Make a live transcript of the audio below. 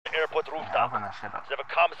airport rooftop. Open that shit up. They have a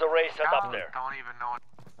comms array set up there. Don't even know it.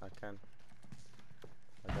 I can.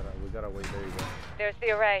 We gotta wait. There you go. There's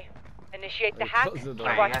the array. Initiate the Wait, hack. close the Keep door.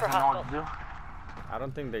 Wait, you watch guys for don't know what hostiles. to do? I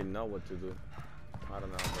don't think they know what to do. I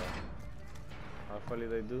don't know, bro. Hopefully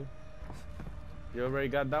they do. You already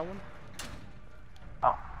got that one?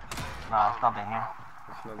 Oh. No, there's nothing here.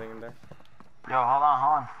 There's nothing in there. Yo, hold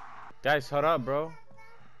on. Guys, hold up, bro.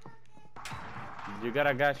 You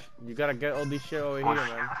gotta get all this shit over here,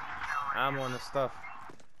 man. Ammo and stuff.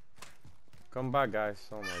 Come back, guys.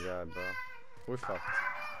 Oh my god, bro. We're fucked.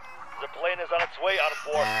 The plane is on its way on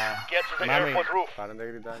 4. Yeah. Get to the Mami, airport roof. parang de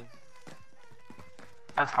gritar.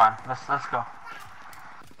 That's fine. Let's go.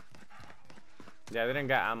 Yeah, they didn't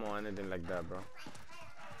get ammo or anything like that, bro.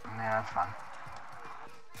 Yeah, that's fine.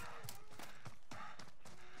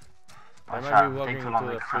 They Watch might out, be walking take too into long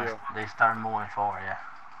the because field. they start moving forward, yeah.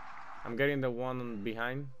 I'm getting the one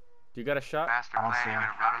behind. You got a shot? Master I don't plan, see you're him.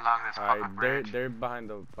 gonna run along this fucking Alright, bridge. they're behind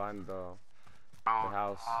the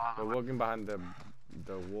house. all the They're way. walking behind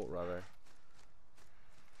the wall, rather.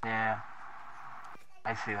 Yeah.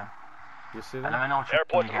 I see them. You see And them? let me know what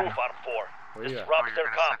Airport you roof get. on 4. Where you at? Oh, Disrupt you're their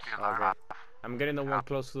gonna set comms. the alarm Okay. off. I'm getting the one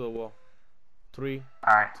close to the wall. 3,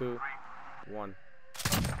 Alright. 2, 1.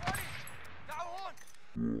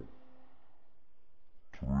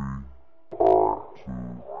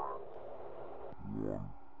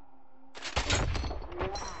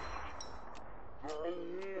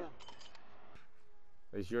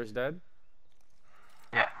 Is yours dead?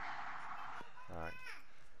 Yeah. Alright.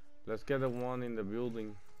 Let's get the one in the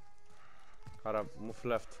building. Hold up, move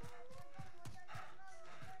left.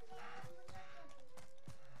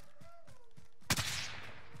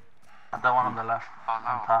 The one on the left. Oh On no.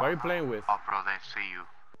 What top. are you playing with? Oh bro, they see you.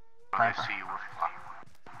 Bro, they Sniper. see you. We're fucked.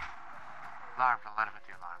 Alarm, don't let him hit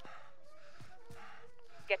the alarm.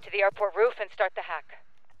 Get to the airport roof and start the hack.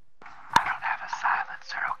 I don't have a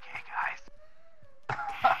silencer, okay guys?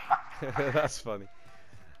 That's funny.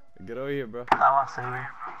 Get over here, bro. That was here.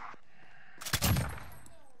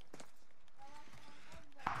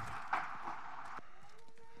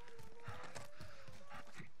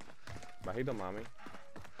 Bajito, mami.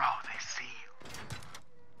 Bro, they see you.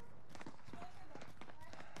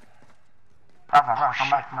 Rafa, come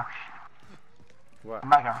back. What? Come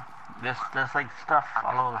back here. There's like stuff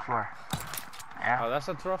all over the floor. Yeah. Oh, that's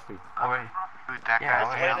a trophy. Over here. Dude, that Yeah, guy's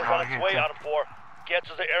over Plane here. is down. on its way on 4. Get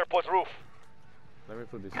to the airport roof. Let me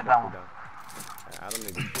put this Get trophy down. down. I don't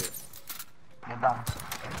need this shit. Get down.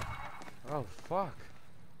 Oh, fuck.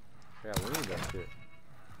 Yeah, we need that shit.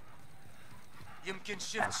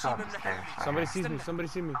 Let's go upstairs. Somebody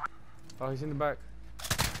see me. Oh, he's in the back.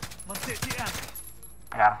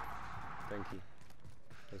 Yeah. Thank you.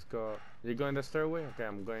 Let's go. You going the stairway? Okay,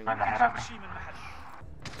 I'm going. Right ahead of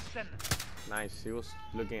me. Nice. He was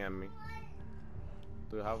looking at me.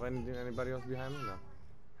 Do you have anybody else behind me? No.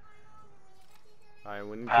 Alright,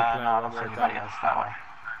 we need to No, I plan don't one see more anybody time. else that way.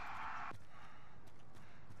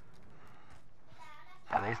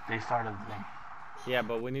 Yeah, they started the thing. Yeah,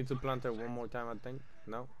 but we need to plant it one more time, I think.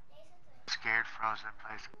 No? Scared, frozen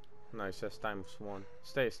place. No, it says times 1.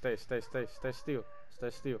 Stay still.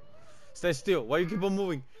 Stay still. Why you keep on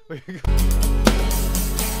moving? Why you keep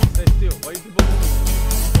Stay still. Why you keep on moving?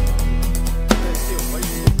 Stay still. Why you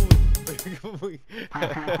keep on moving?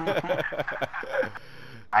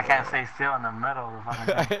 I can't stay still in the middle of the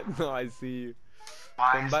fucking thing. No, I see you.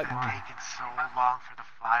 Why Come is back. it taking so long for the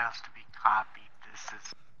files to be copied? This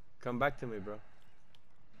is... Come back to me, bro.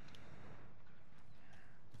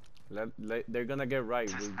 They're gonna get right.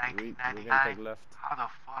 This is We're gonna 1999. take left. How the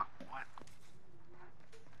fuck? What?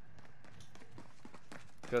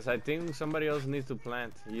 Because I think somebody else needs to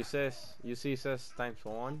plant. You see it says times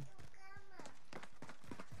 1.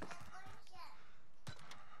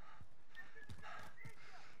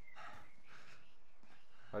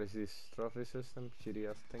 What is this trophy system? Shitty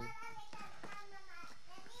ass thing.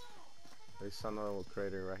 There's another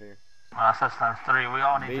crater right here. Well, that's times 3. We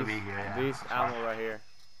all need to be here. Yeah. These ammo right here.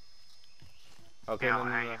 Okay, Yo, no,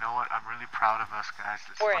 no, hey, no. you know what? I'm really proud of us, guys.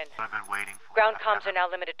 This We're is in. what I've been waiting for. Ground I've comms never- are now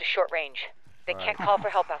limited to short range. They Right. can't call for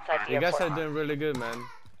help outside the You guys airport. are doing really good, man.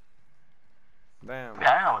 Damn. Yeah,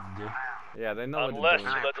 I know what to do. Yeah, they know Unless what you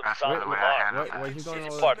they're let them Wait, sound wait, the wait, alarm. wait, doing. Where you going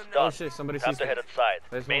This over? part's Oh done. shit, somebody Time sees to me. head inside.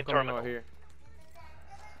 There's Main one coming terminal. over here.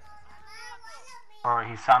 Or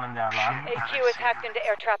he's sounding the alarm. AQ is hacked into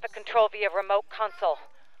air traffic control via remote console.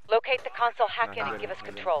 Locate the console, hack in, I'm and give us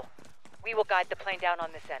getting it. control. We will guide the plane down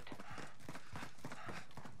on this end.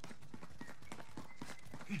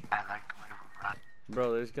 I like the way we run.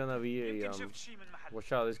 Bro, there's gonna be a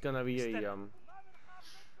watch out, there's gonna be a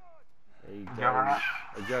Juggernaut?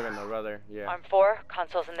 A Juggernaut, rather, yeah. Arm 4,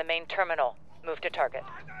 console's in the main terminal. Move to target.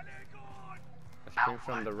 Let's bring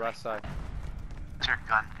from the right side. What's your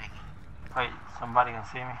gun thingy? Wait, somebody can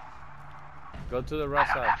see me. Go to the right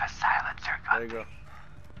I don't side. have a silencer gun. There you go.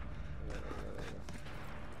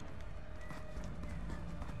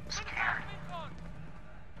 I'm scared.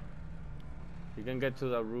 You can get to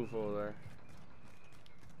the roof over there.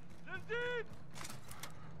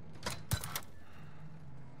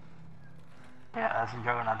 Yeah, that's a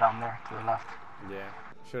Juggernaut down there to the left. Yeah.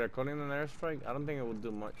 Should I call in an airstrike? I don't think it would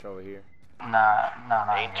do much over here. Nah.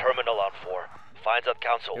 Main terminal on 4. Finds at It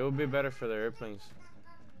council. would be better for the airplanes.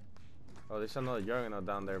 Oh, there's another Juggernaut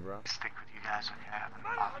down there, bro. Stick with you guys, okay? I'm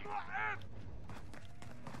gonna follow you.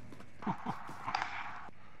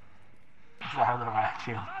 How did I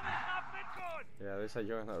feel? Yeah, there's a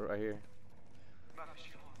Juggernaut right here.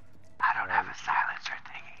 I don't have a silencer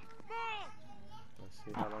thingy. Let's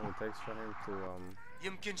see how long it takes for him to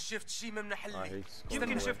يمكن شفت شي من محلي he's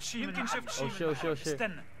يمكن going شفت شي من محلي Oh shit.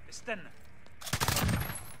 استنى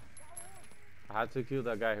I had to kill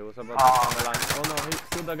that guy. He was about to come the line. Oh no, he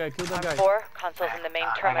killed that guy. Arm 4, console's in the main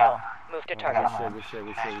terminal. Move to target. Good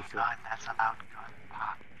shit. Thank God, that's a loud gun.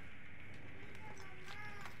 Pop.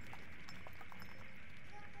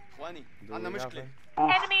 اخواني Do عندنا we have مشكلة him?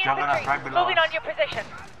 Oof, Enemy Juggernaut infantry, right below moving us. on your position.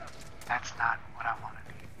 That's not what I want to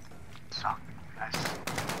do. Suck, guys.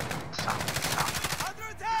 Suck.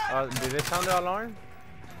 Did they sound the alarm?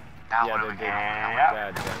 Now Yeah, what do they we did. get?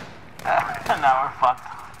 God damn. Now we're fucked.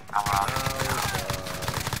 Now we're on.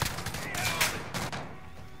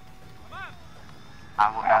 I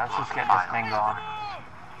will Yeah, let's just get this thing going.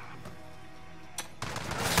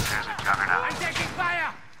 There's a Juggernaut. I'm taking fire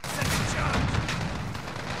second charge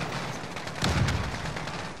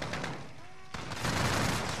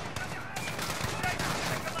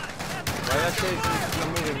Why that shit is not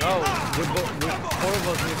moving? Oh, we 4 of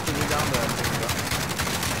us need to be down there, I think, bro.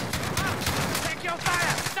 take your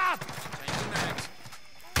fire stop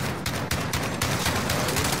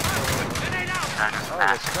grenade out I just Oh,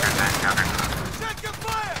 massacred that Juggernaut. check your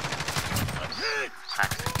fire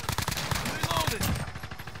Sexy. reloaded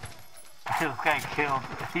This guy killed.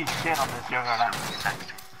 He shit on this Juggernaut.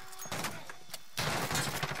 Sexy.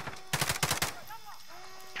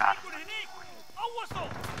 Got him.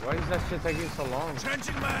 Why is that shit taking so long?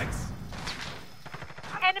 changing mags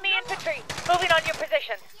Enemy infantry, moving on your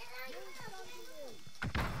position.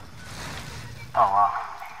 Oh wow.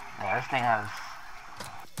 Yeah, this thing has.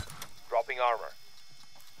 Dropping armor.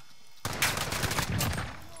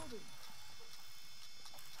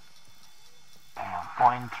 Damn,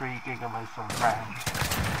 0.3 gigabytes of RAM.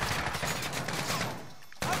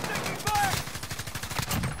 I'm taking fire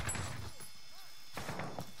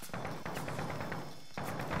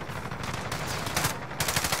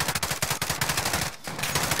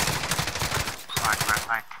Alright, where's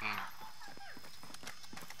my team?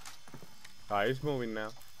 Ah, he's moving now.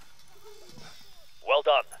 Well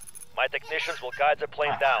done. My technicians will guide the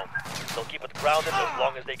plane down. They'll keep it grounded as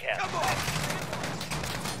long as they can.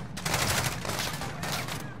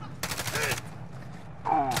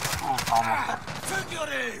 Almost. take your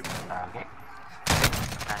aim Okay.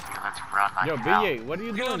 Thank you, let's run like Yo, hell. BJ, what are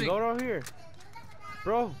you doing? Go over here.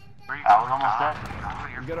 Bro, Where you I was going, almost dog? dead. Oh,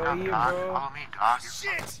 you're Get over fucked, here, dog. bro. Follow me, dog. You're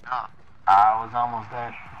Shit. fucked up. I was almost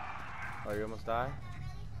dead. oh, you almost died?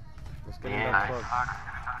 Let's get in Yeah. that Nice. truck.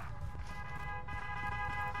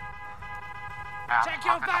 Yeah, Check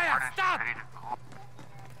your honking the fire, horn is stop. ready to go.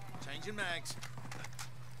 changing mags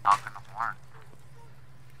Honking the horn.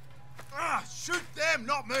 shoot them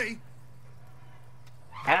not me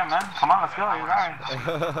Hit him, man. Come on, let's go. I He's wanna alright.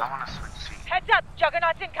 switch- I want to switch seats. Heads up,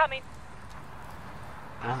 Juggernaut's incoming.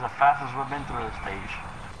 This is the fastest we've been through this stage.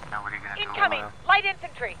 Now what are you gonna do? Incoming, light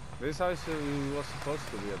infantry. This is how it was supposed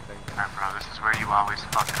to be, I think. Alright, bro, this is where you always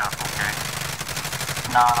fuck it up, okay?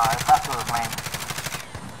 No, it's faster the plane.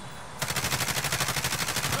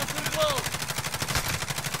 nothing low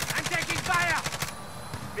I'm taking fire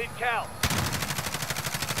Mid Cal.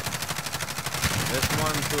 There's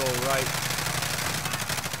one to the right.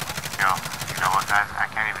 Yo, you know what, guys? I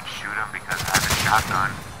can't even shoot him because I have a shotgun.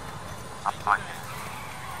 I'm fucking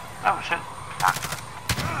Oh shit. shotgun.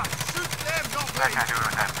 shoot them not What's that guy doing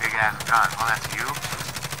with that big ass gun? Oh, that's you?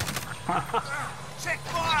 check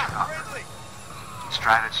fire friendly Just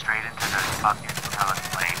drive it straight into the fucking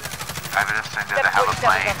heliplane. Drive it into the 747 is our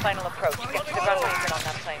heliplane. final approach. Get to the runway and get on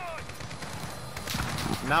that plane.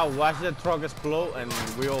 Now watch the truck explode and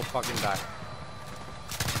we all fucking die.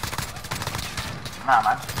 Nah,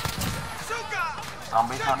 man. Suka Don't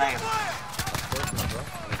be so negative. Of course not, bro.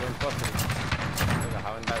 I'm going positive. I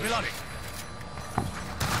haven't died. reloading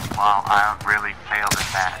Well, I really failed at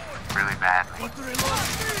that. Really badly.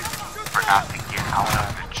 Forgot to get out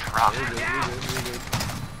of the truck.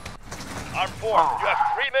 Armed force, you have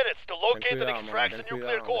 3 minutes to locate and extract the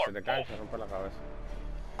nuclear core. Se te cae, se rompe la cabeza.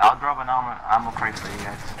 I'll drop an ammo crate for you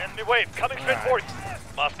guys. Enemy wave coming straight for you.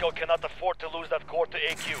 Moscow cannot afford to lose that core to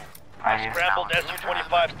AQ. I Scrambled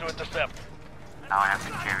Su-25s to intercept. Now I have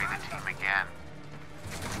to carry the team again.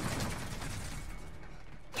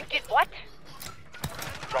 You did what?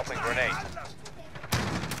 Dropping grenade.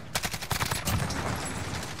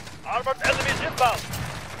 Armored enemies inbound.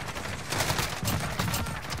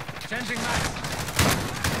 Changing mag.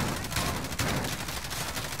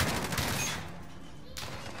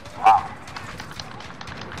 Wow.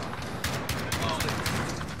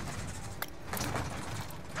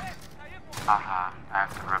 Haha, I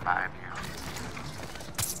have to revive you.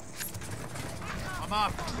 I'm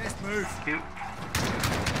up. Let's move. Cute.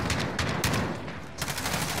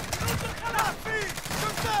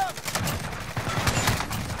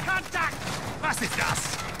 Contact! Was ist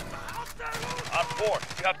das? On 4,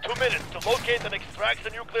 you have 2 minutes to locate and extract the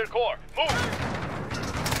nuclear core. Move!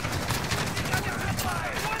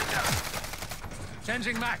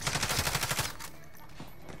 Changing max.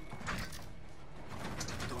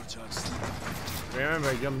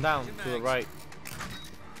 Remember, jump down to the right.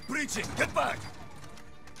 Breaching. Get back.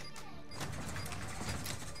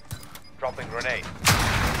 Dropping grenade.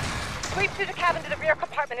 Sweep through the cabin to the rear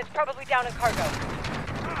compartment. It's probably down in cargo.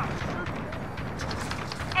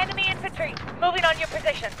 Enemy infantry, moving on your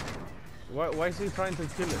position. Why is he trying to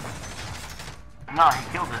kill it? No, he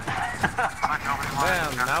killed it.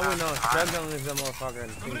 Damn, now we know shotgun is the motherfucker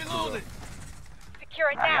and things to go. Secure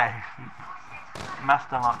it That now. guy messed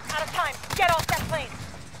him up. Out of time. Get off that plane.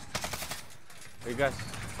 You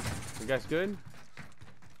guys good?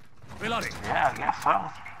 Reloading. Yeah, I guess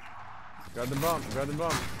so. Grab the bomb, grab the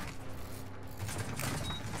bomb.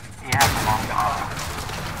 He has the bomb.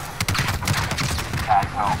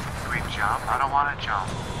 Guys, no. Do we jump? I don't want to jump.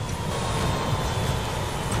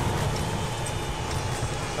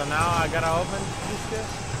 So now I gotta open this shit?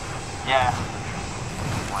 Yeah.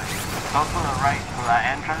 Go to the right, to that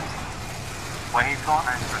entrance. Where he's going.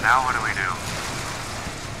 Alright, so now what do we do?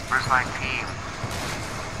 Where's my team?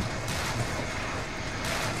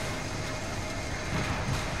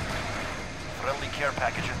 Friendly care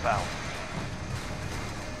package inbound.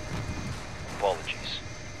 Apologies.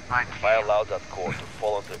 My If I team. allowed that core to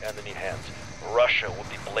fall into enemy hands, Russia would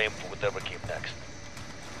be blamed for whatever came next.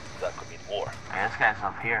 That could mean war. Yeah, this guy's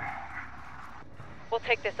up here. We'll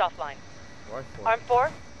take this offline. What for? Arm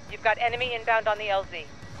 4, you've got enemy inbound on the LZ.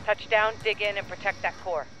 Touch down, dig in, and protect that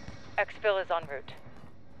core. Exfil is en route.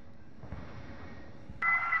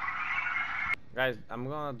 Guys, I'm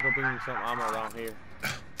gonna drop in some ammo around here.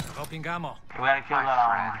 Dropping ammo. We gotta kill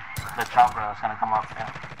that the chopper that's gonna come up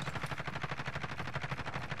here.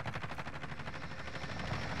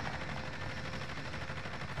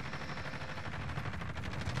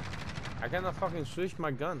 I cannot fucking switch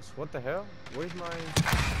my guns. What the hell? Where's my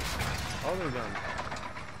other gun?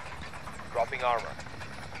 Dropping armor.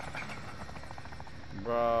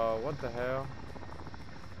 Bro, what the hell?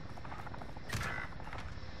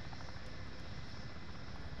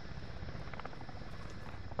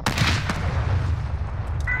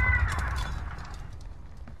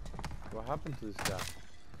 What happened to this guy?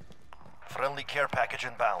 Friendly care package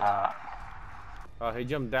inbound. Oh, he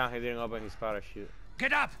jumped down. He didn't open his parachute.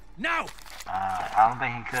 Get up! Now! I don't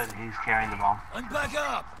think he could. He's carrying the bomb. I'm back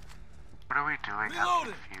up! What are we doing? I'm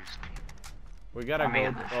Reloading. confused. We gotta Let me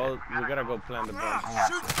go. get this Oh, we gotta go plant the bomb. Yeah.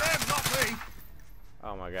 Shoot them, not me!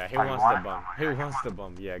 Oh my god, he Oh, you wants want the it? bomb. He wants the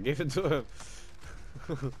bomb. Yeah, give it to him.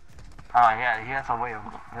 Oh yeah, he has a way of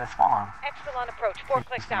let's follow him. Exfil on approach. 4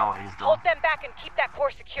 clicks know out. what he's doing. Hold them back and keep that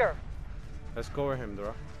core secure. Let's cover him,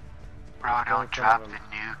 bro. Bro, Let's go in don't front drop of the him.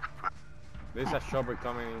 nuke, bro. There's a chopper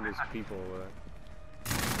coming in. There's people over there.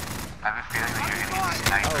 I have a feeling that you're gonna get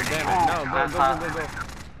sniped. Oh damn it! No, go, go, go, go, go.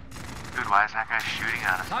 Dude, why is that guy shooting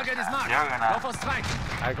at us? Target is marked. You're gonna. Go for strike.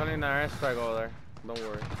 I call in an airstrike over there. Don't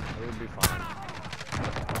worry, it will be fine.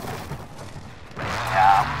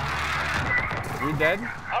 Yeah. You dead?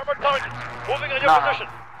 Armored target, moving on your No. position.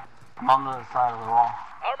 I'm on the other side of the wall.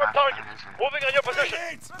 Armored target, moving on your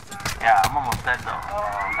position. Yeah, I'm almost dead though.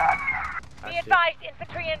 Oh god. Be That's it. advised,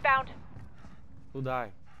 infantry inbound. Who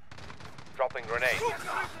died? Dropping grenade.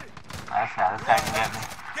 This guy can get me.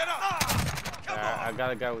 Get up! I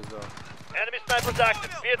got a guy with the. Enemy snipers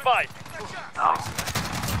active. Be advised. Oh.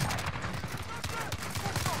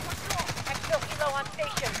 Exfil helo on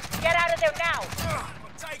station. Get out of there now.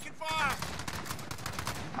 I'm taking fire!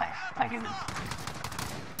 Nice. Thank you.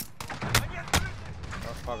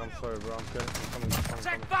 Fuck, I'm sorry, bro. I'm good. I'm coming.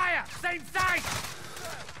 Check fire! Same side!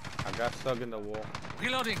 I got stuck in the wall.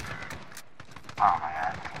 Reloading. Oh my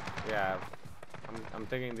god. Yeah. I'm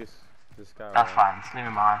taking this guy. That's right? fine. Just leave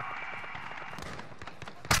him on.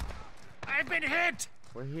 I've been hit!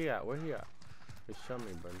 Where he at? Where he at? He shot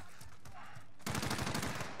me, buddy.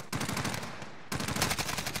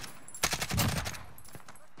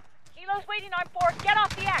 Kilo's waiting on board. Get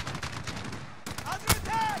off the X. Under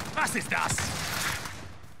attack! Was ist das?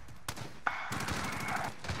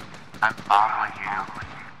 I'm following you.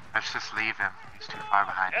 Let's just leave him. He's too far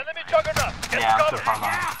behind. Enemy juggernaut! Get Yeah, I'm cover! too far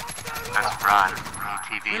behind. Let's run.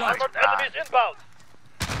 ATV, let's Armored run. enemies inbound!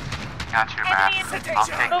 Got your back. Enemy infantry. I'll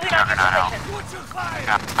take the Moving on to juggernaut out. position. Would you fire?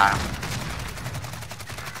 Got him.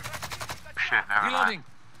 Shit, never mind. Reloading.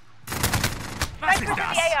 Was Sniper ist to the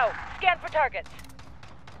das? AO. Scan for targets.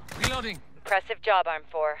 Reloading. Impressive job, Arm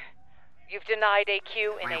 4. You've denied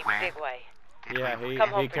AQ in We a win. big way. Did Yeah, we? he Come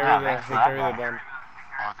home for carried now. the bomb.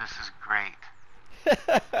 Oh, this is great.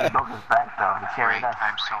 He broke his back though. He carried Great. us.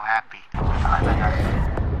 I'm so happy. I bet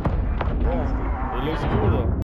you- Yeah, he looks cool though.